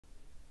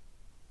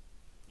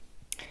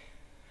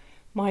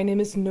My name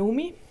is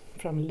Nomi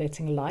from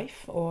Letting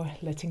Life or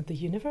Letting the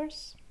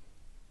Universe.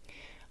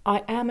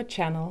 I am a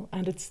channel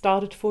and it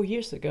started 4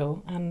 years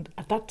ago, and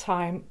at that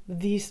time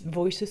these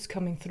voices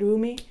coming through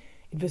me,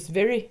 it was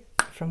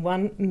from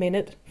 1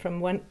 minute,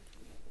 from 1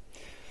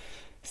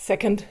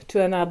 second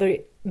to another,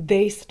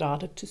 they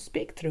started to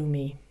speak through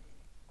me.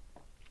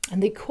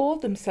 And they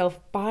called themselves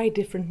by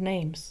different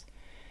names.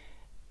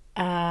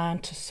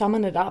 And to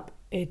summon it up,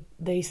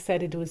 they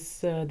said it was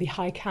the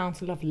High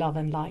Council of Love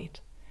and Light.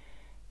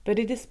 But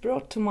it is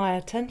brought to my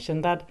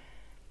attention that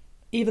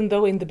even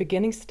though in the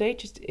beginning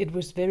stage it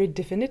was very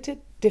definite,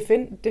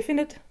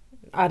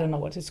 I don't know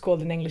what it's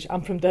called in English,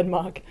 I'm from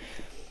Denmark.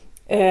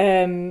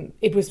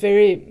 It was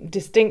very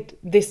distinct,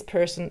 this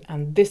person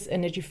and this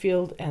energy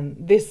field and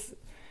this,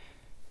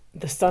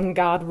 the sun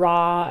god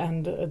Ra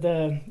and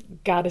the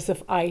goddess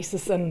of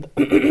Isis and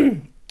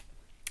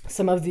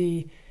some of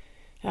the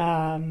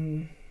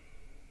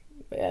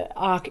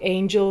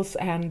archangels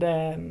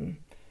and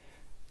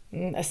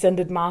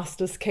ascended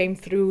masters came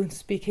through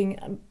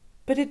speaking,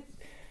 but it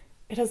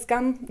has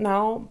gone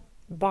now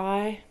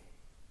by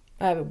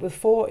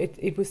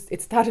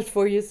it started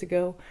 4 years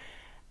ago,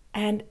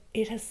 and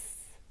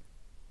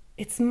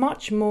it's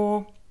much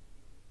more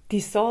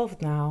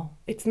dissolved now.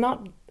 It's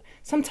not,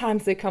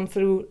 sometimes they come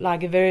through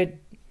like a very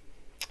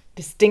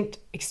distinct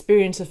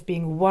experience of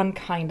being one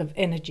kind of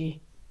energy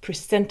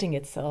presenting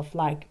itself,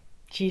 like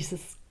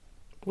Jesus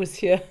was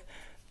here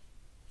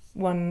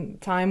one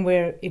time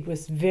where it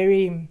was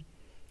very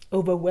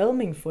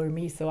overwhelming for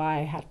me, so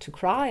I had to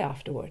cry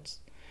afterwards.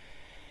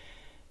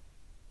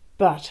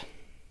 But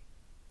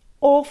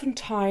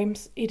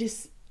oftentimes it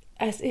is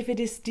as if it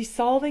is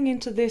dissolving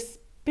into this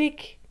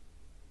big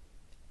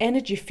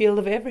energy field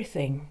of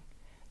everything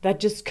that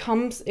just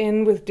comes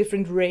in with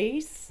different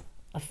rays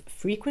of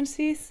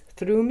frequencies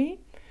through me.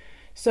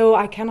 So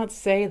I cannot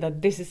say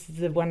that this is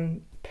the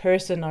one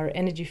person or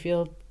energy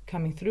field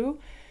coming through.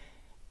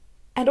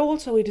 And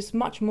also it is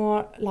much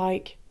more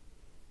like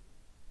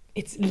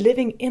it's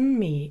living in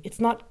me. It's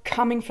not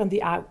coming from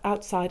the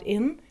outside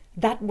in.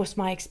 That was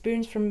my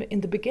experience from in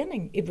the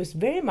beginning. It was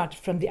very much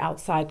from the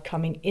outside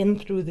coming in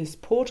through this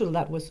portal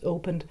that was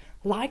opened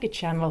like a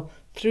channel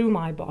through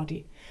my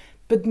body.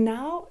 But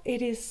now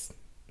it is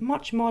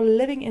much more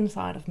living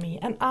inside of me.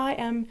 And I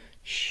am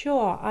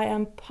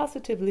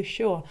positively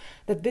sure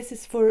that this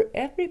is for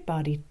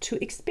everybody to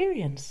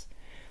experience.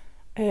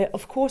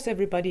 Of course,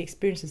 everybody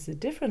experiences it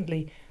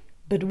differently,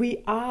 but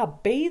we are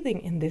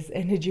bathing in this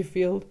energy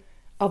field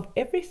of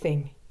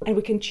everything, and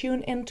we can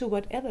tune into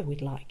whatever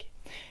we'd like.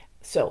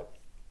 So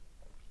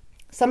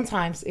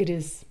sometimes it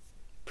is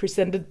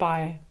presented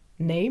by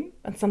name,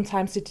 and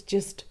sometimes it's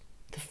just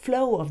the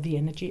flow of the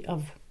energy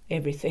of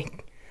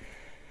everything.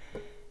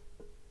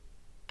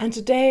 And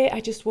today I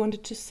just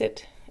wanted to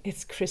sit.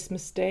 It's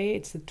Christmas Day.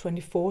 It's the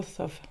 24th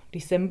of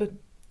December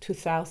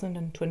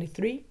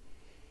 2023.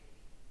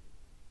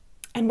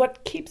 And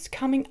what keeps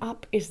coming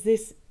up is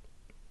this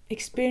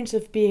experience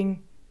of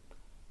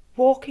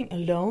walking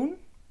alone,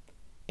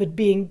 but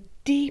being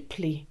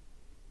deeply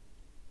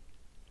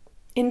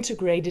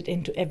integrated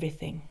into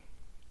everything.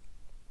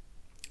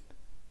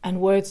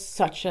 And words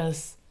such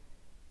as,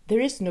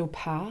 there is no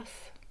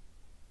path,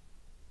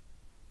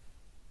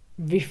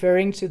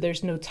 referring to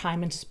there's no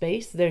time and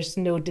space, there's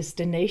no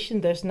destination,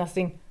 there's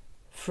nothing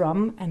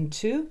from and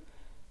to.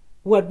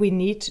 What we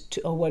need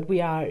to, or what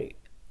we are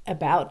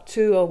about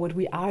to, or what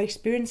we are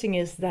experiencing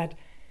is that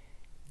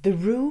the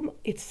room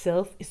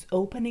itself is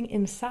opening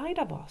inside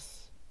of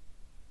us.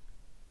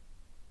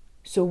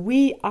 So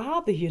we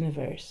are the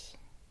universe,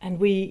 and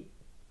we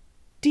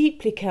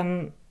deeply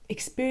can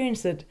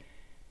experience it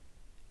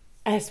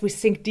as we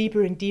sink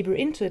deeper and deeper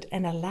into it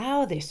and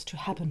allow this to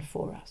happen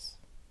for us,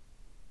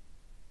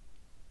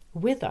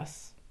 with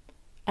us.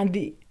 And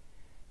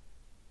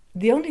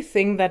the only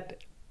thing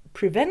that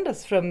prevents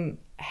us from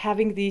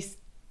having these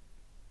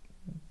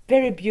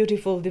very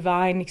beautiful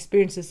divine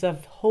experiences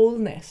of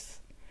wholeness,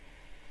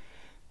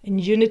 in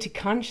unity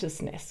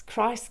consciousness,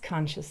 Christ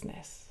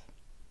consciousness,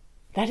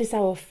 that is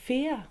our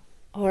fear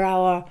or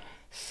our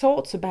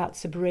thoughts about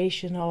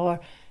separation or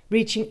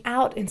reaching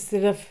out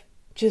instead of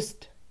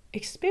just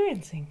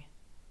experiencing.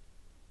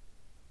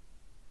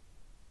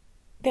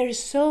 There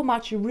is so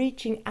much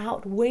reaching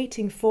out,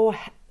 waiting for,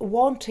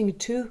 wanting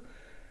to,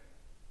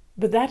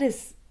 but that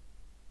is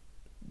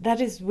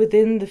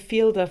within the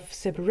field of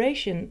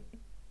separation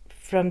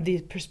from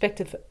the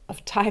perspective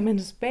of time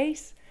and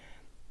space.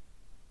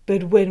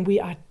 But when we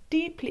are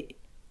deeply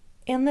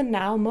in the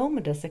now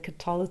moment, as the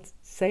Catholic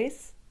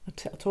says,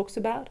 talks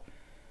about,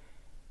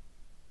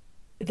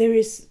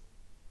 there's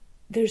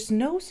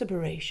no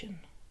separation.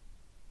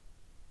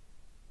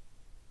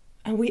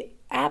 And we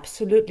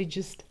absolutely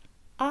just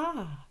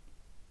are.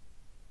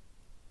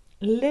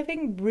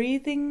 Living,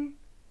 breathing,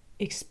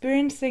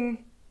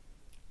 experiencing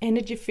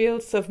energy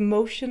fields of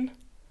motion.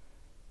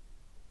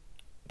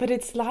 But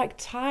it's like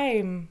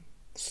time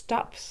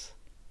stops,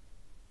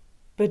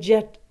 but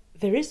yet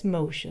there is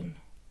motion.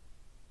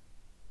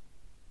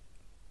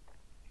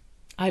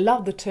 I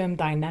love the term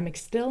dynamic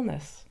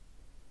stillness.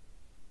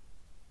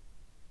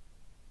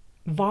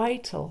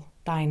 vital,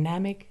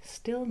 dynamic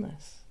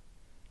stillness.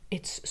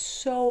 It's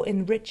so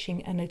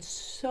enriching and it's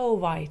so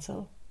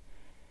vital.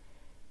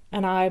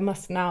 And I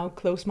must now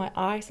close my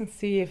eyes and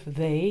see if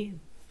the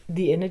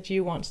energy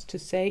wants to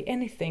say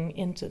anything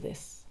into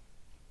this.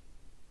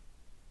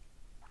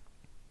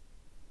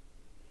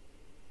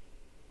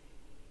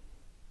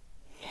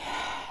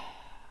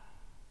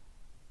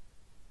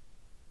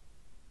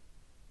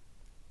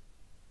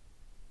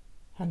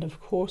 And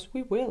of course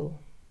we will.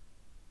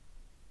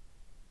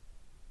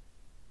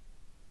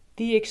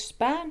 The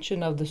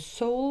expansion of the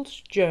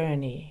soul's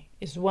journey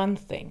is one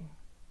thing.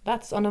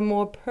 That's on a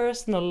more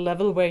personal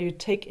level where you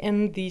take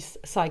in these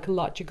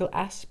psychological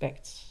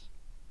aspects.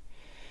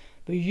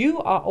 But you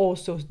are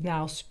also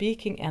now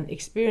speaking and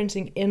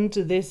experiencing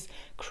into this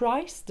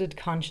Christed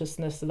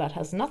consciousness that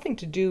has nothing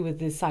to do with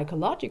the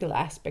psychological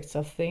aspects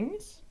of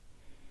things,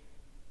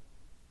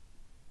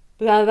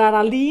 that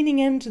are leaning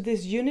into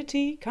this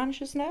unity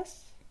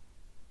consciousness.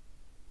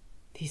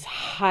 These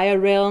higher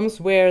realms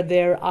where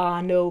there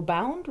are no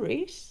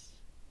boundaries,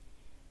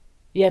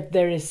 yet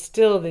there is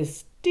still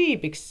this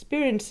deep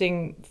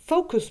experiencing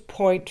focus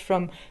point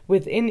from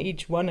within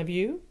each one of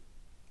you,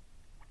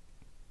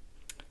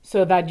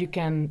 so that you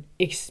can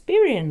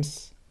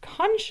experience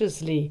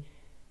consciously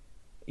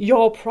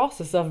your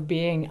process of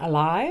being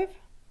alive,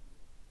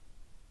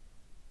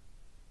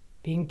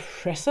 being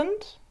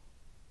present,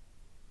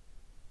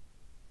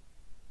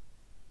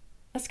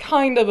 as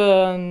kind of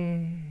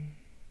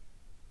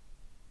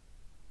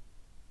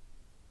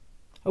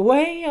a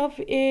way of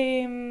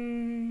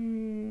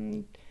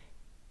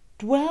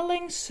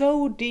dwelling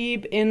so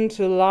deep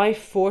into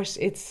life force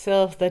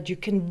itself that you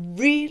can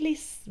really,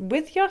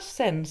 with your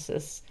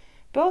senses,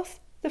 both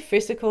the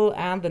physical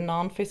and the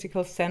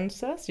non-physical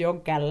senses, your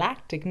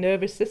galactic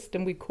nervous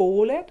system we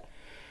call it,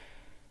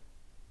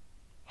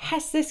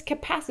 has this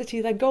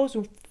capacity that goes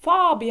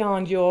far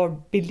beyond your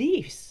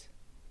beliefs.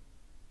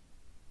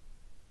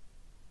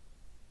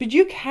 But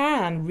you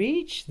can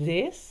reach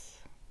this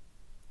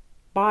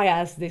by,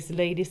 as this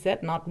lady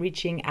said, not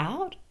reaching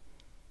out,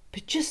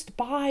 but just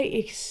by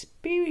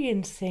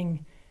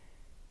experiencing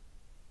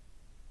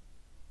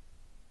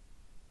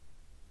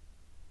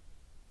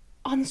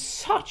on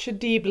such a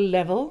deep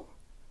level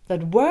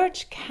that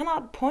words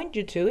cannot point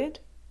you to it.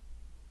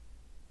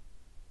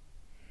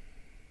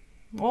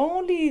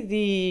 Only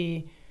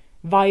the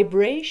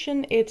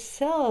vibration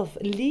itself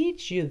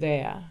leads you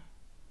there.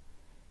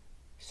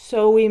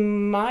 So we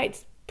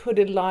might put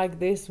it like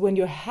this: when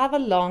you have a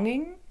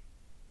longing,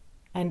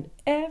 and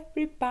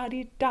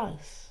everybody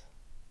does,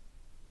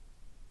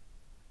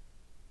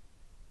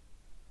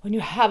 when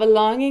you have a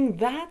longing,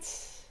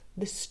 that's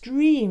the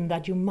stream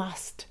that you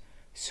must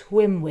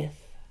swim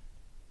with.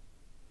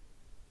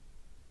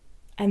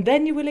 And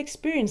then you will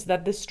experience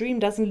that the stream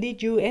doesn't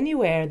lead you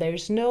anywhere. There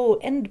is no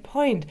end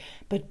point.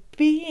 But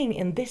being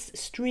in this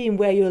stream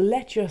where you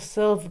let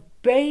yourself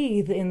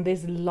bathe in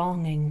this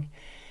longing,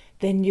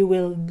 then you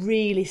will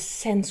really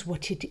sense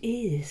what it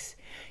is.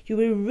 You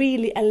will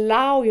really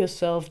allow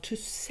yourself to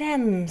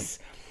sense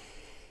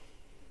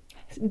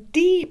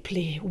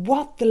deeply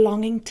what the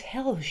longing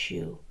tells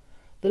you.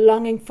 The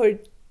longing for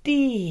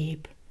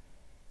deep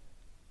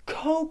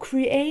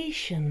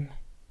co-creation,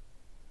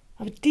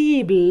 of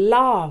deep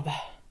love,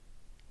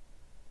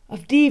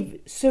 of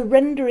deep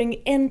surrendering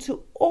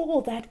into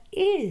all that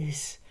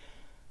is,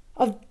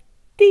 of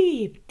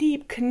deep,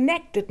 deep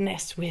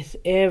connectedness with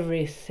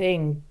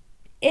everything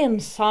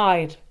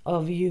inside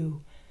of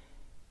you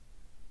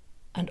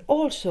and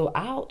also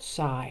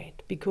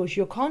outside, because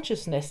your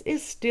consciousness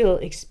is still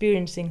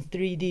experiencing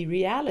 3D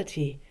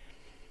reality.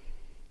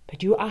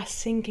 But you are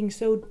sinking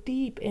so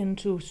deep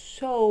into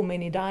so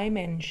many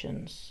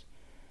dimensions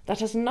that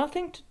has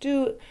nothing to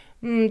do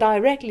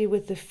directly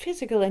with the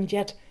physical, and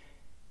yet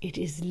it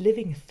is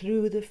living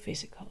through the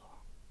physical.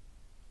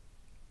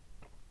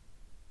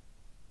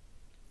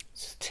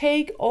 So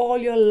take all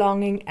your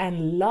longing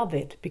and love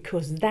it,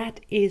 because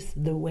that is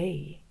the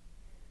way.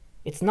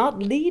 It's not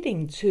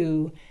leading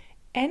to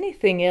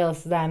anything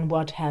else than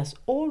what has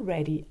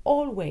already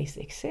always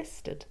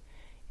existed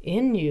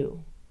in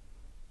you,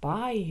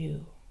 by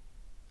you,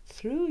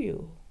 through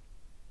you.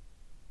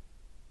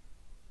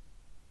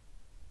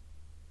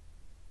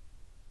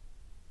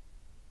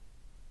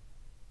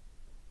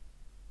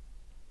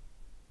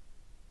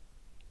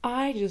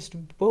 I just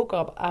woke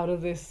up out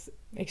of this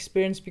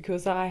experience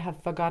because I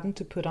have forgotten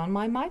to put on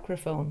my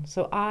microphone,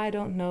 so I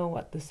don't know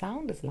what the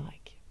sound is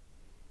like.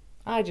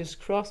 I just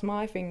cross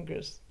my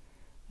fingers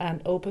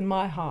and open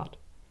my heart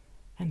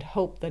and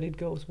hope that it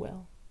goes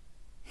well.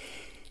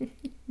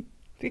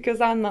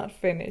 Because I'm not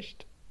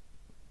finished.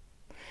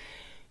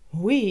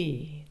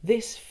 We,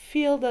 this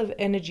field of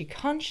energy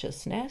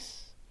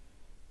consciousness,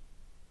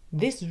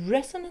 this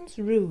resonance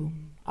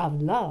room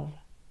of love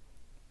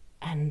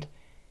and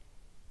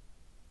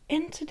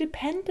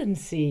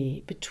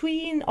interdependency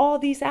between all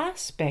these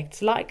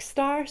aspects, like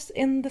stars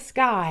in the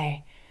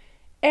sky,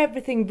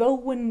 everything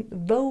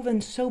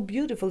woven so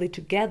beautifully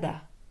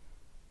together,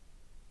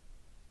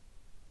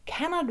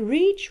 cannot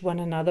reach one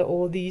another,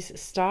 all these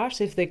stars.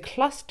 If they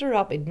cluster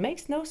up, it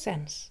makes no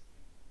sense.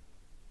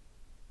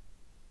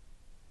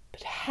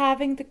 But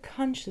having the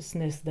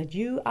consciousness that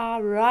you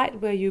are right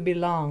where you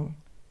belong,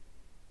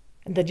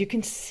 and that you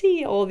can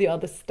see all the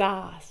other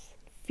stars,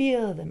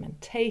 feel them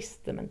and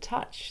taste them and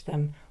touch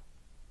them,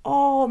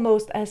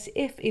 almost as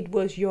if it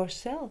was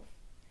yourself.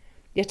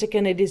 Yet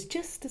again, it is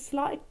just a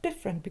slight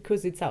different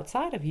because it's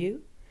outside of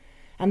you.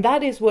 And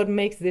that is what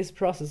makes this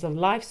process of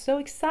life so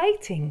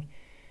exciting.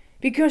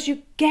 Because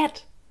you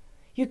get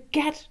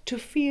to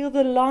feel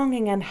the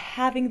longing and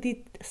having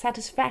the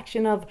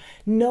satisfaction of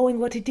knowing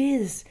what it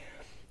is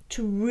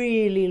to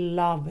really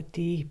love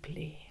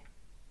deeply.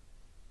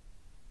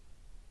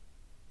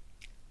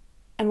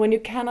 And when you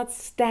cannot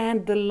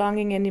stand the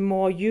longing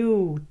anymore,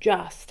 you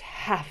just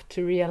have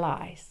to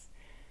realize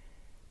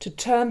to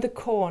turn the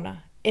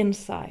corner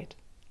inside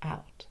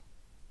out.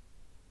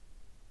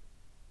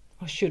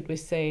 Or should we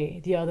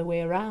say the other way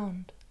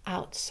around,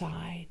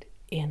 outside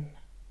in.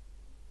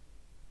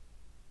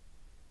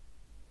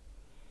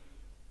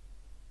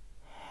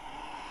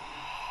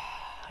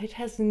 It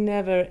has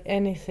never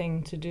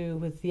anything to do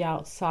with the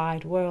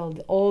outside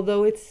world,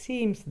 although it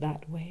seems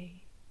that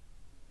way.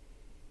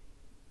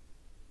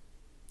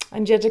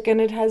 And yet again,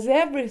 it has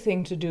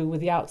everything to do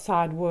with the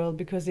outside world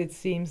because it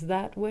seems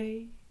that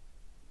way.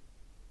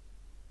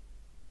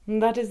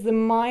 And that is the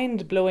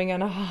mind-blowing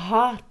and a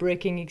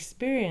heartbreaking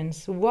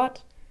experience.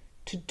 What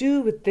to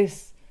do with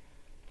this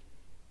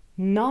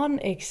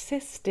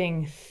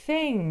non-existing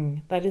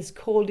thing that is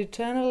called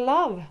eternal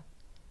love,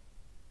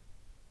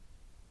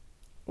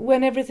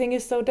 when everything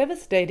is so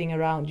devastating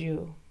around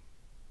you.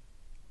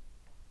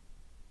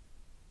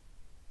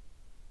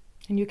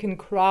 And you can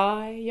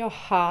cry your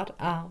heart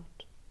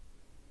out.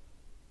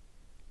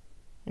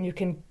 And you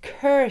can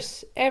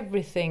curse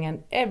everything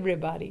and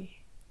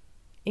everybody,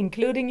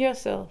 including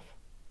yourself.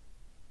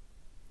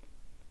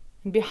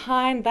 And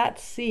behind that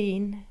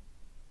scene,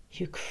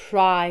 you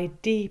cry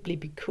deeply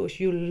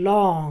because you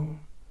long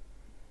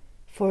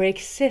for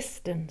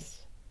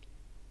existence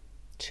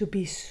to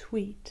be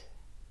sweet.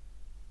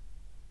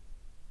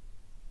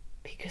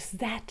 Because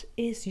that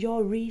is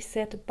your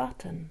reset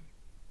button.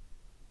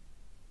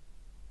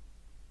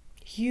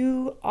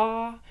 You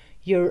are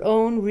your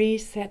own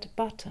reset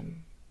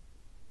button.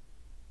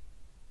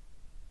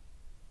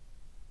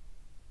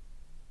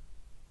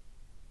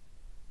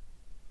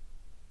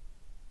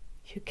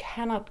 You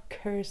cannot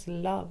curse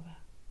love.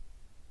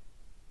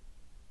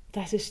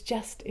 That is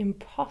just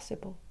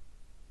impossible.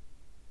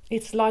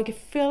 It's like a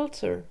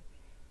filter.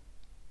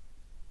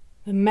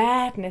 The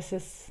madness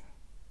is...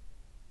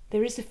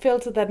 There is a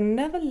filter that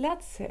never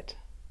lets it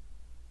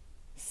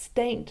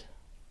taint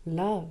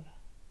love.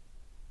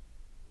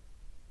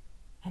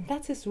 And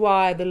that is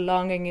why the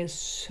longing is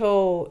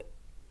so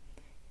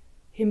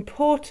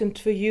important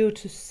for you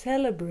to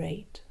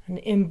celebrate and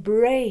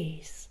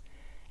embrace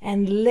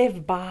and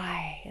live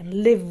by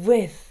and live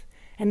with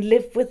and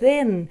live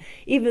within,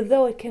 even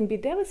though it can be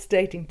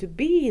devastating to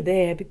be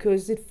there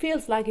because it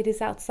feels like it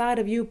is outside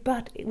of you.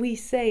 But we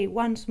say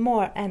once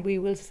more, and we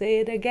will say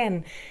it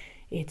again,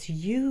 it's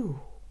you.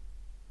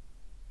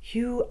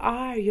 You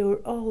are your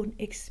own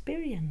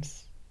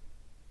experience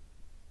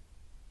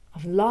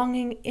of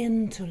longing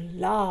into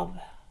love.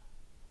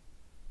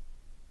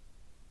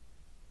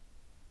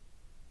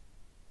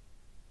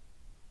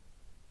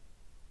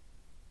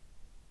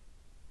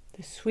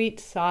 The sweet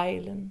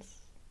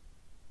silence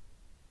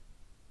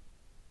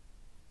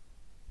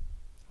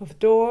of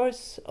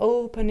doors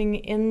opening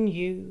in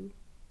you,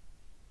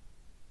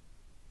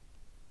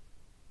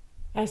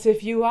 as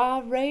if you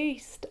are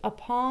raised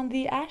upon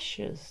the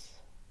ashes,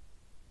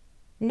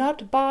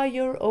 not by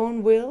your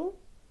own will,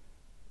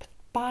 but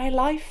by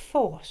life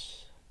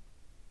force.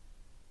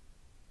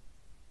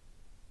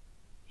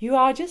 You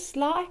are just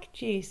like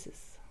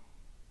Jesus.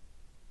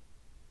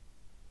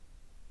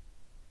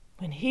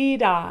 When he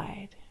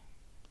died,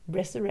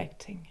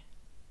 resurrecting.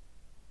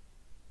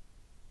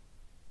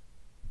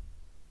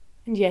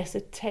 And yes,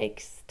 it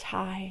takes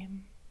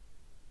time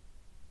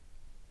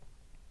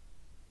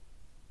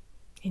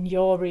in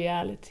your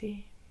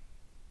reality.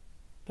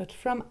 But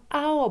from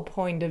our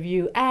point of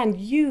view, and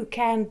you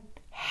can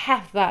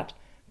have that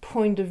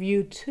point of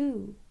view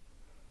too,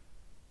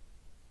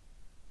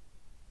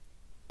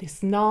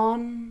 this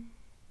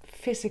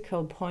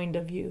non-physical point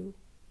of view,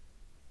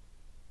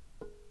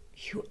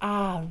 you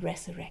are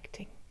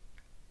resurrecting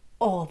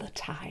all the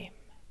time.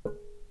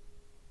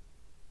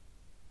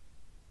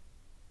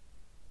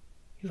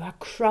 You are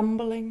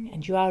crumbling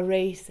and you are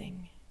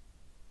raising.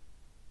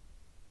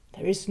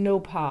 There is no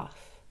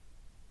path.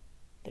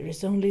 There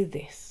is only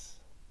this.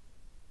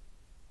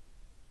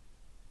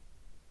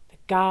 The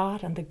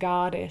God and the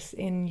Goddess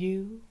in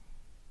you.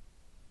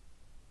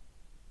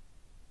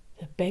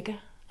 The beggar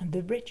and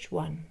the rich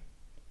one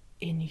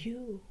in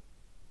you.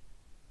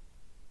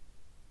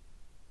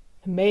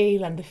 The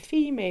male and the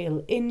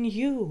female in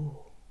you.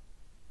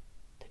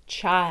 The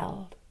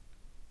child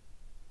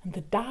and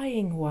the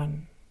dying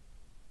one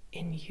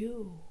in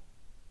you.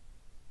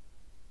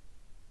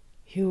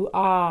 You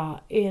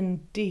are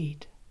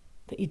indeed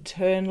the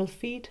eternal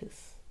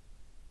fetus.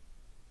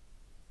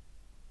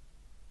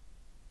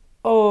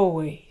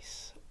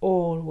 Always,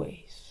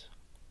 always,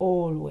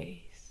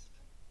 always.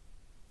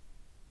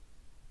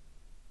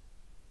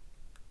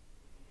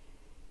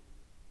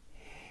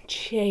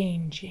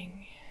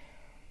 Changing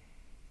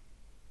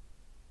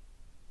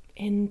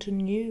into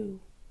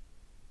new.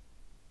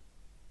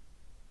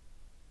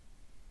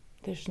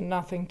 There's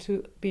nothing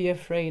to be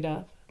afraid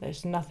of.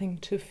 There's nothing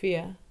to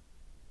fear.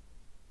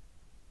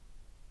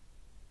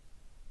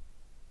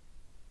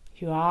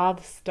 You are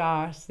the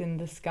stars in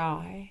the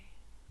sky.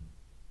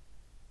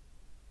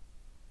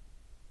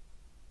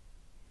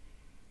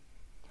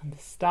 And the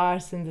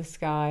stars in the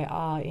sky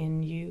are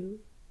in you.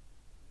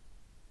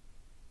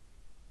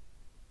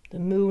 The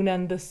moon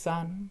and the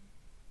sun,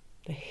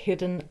 the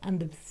hidden and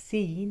the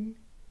seen,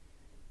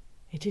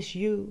 it is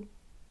you.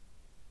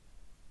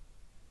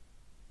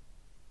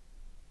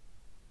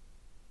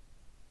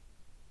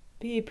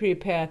 Be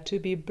prepared to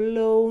be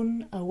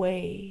blown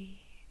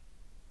away,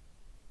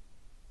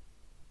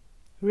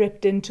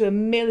 ripped into a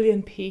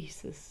million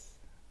pieces,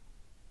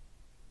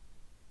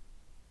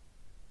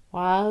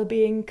 while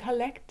being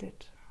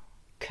collected,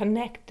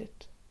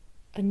 connected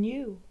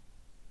anew.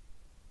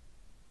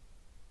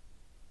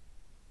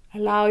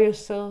 Allow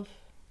yourself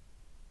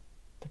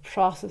the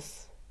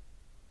process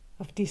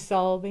of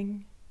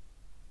dissolving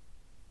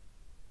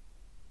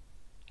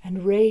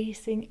and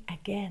raising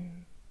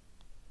again,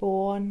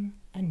 born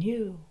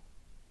anew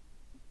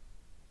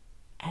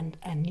and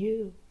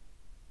anew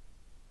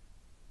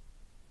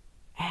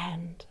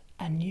and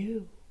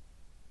anew.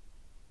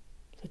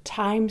 The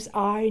times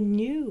are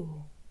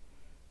new.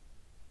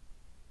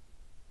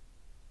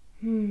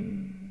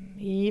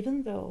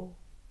 Even though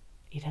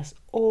it has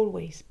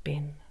always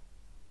been.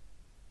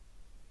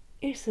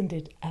 Isn't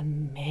it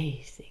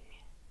amazing?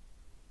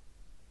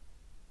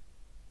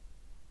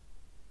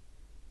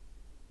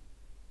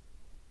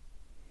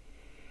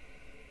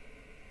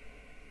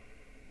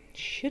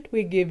 Should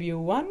we give you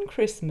one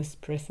Christmas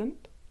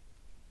present?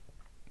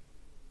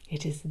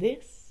 It is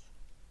this.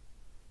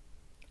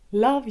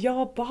 Love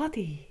your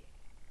body.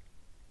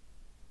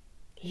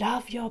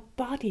 Love your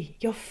body,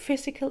 your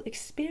physical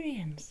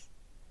experience.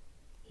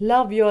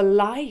 Love your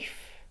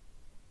life.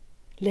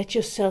 Let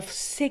yourself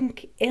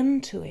sink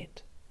into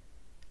it.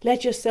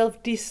 Let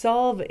yourself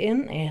dissolve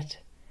in it.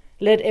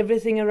 Let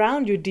everything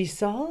around you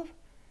dissolve.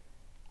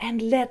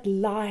 And let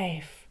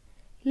life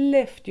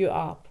lift you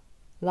up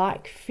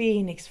like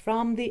phoenix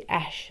from the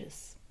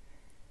ashes.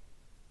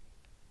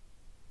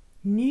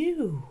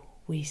 New,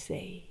 we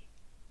say.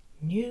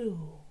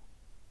 New.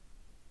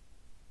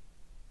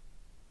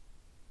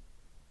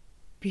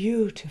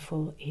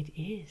 Beautiful it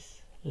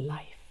is,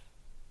 life.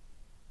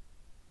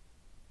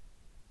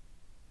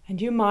 And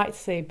you might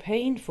say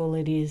painful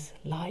it is,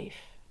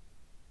 life.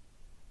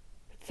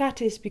 But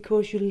that is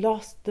because you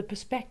lost the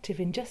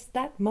perspective in just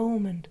that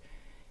moment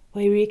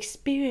where you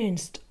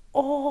experienced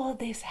all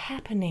this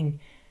happening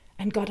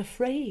and got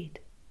afraid,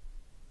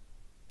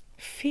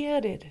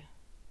 feared it,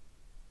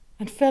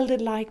 and felt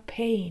it like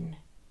pain.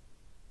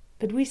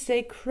 But we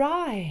say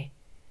cry,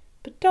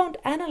 but don't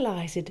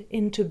analyze it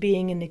into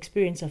being an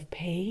experience of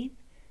pain.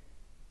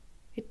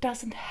 It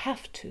doesn't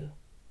have to.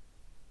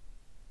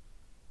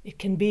 It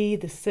can be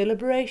the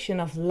celebration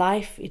of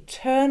life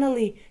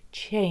eternally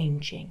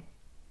changing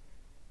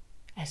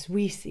as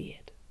we see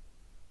it.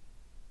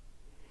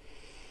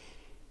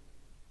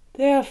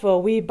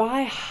 Therefore, we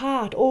by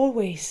heart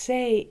always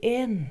say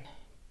in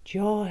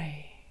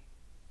joy.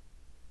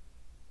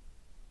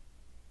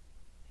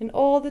 In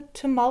all the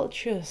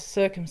tumultuous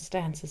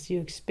circumstances you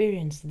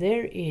experience,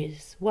 there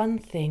is one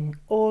thing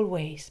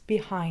always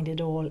behind it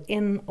all,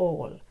 in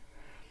all.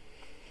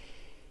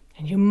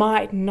 And you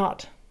might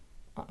not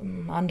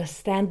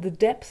understand the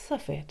depth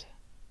of it,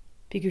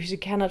 because you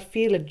cannot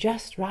feel it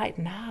just right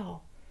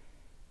now.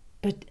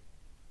 But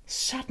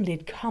suddenly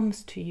it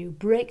comes to you,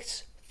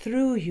 breaks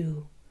through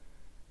you,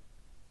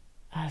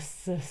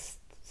 as the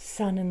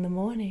sun in the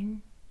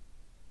morning.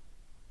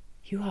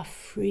 You are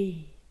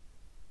free.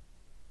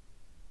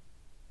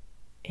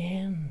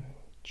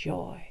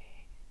 Enjoy.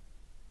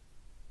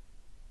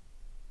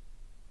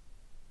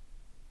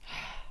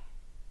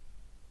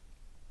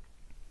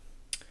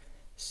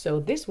 So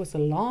this was a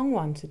long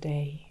one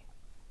today.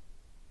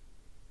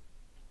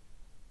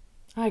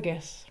 I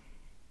guess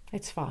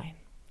it's fine.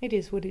 It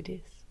is what it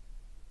is.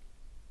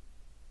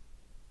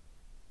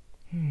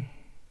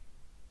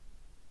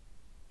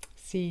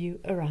 See you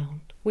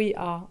around. We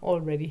are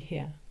already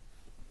here.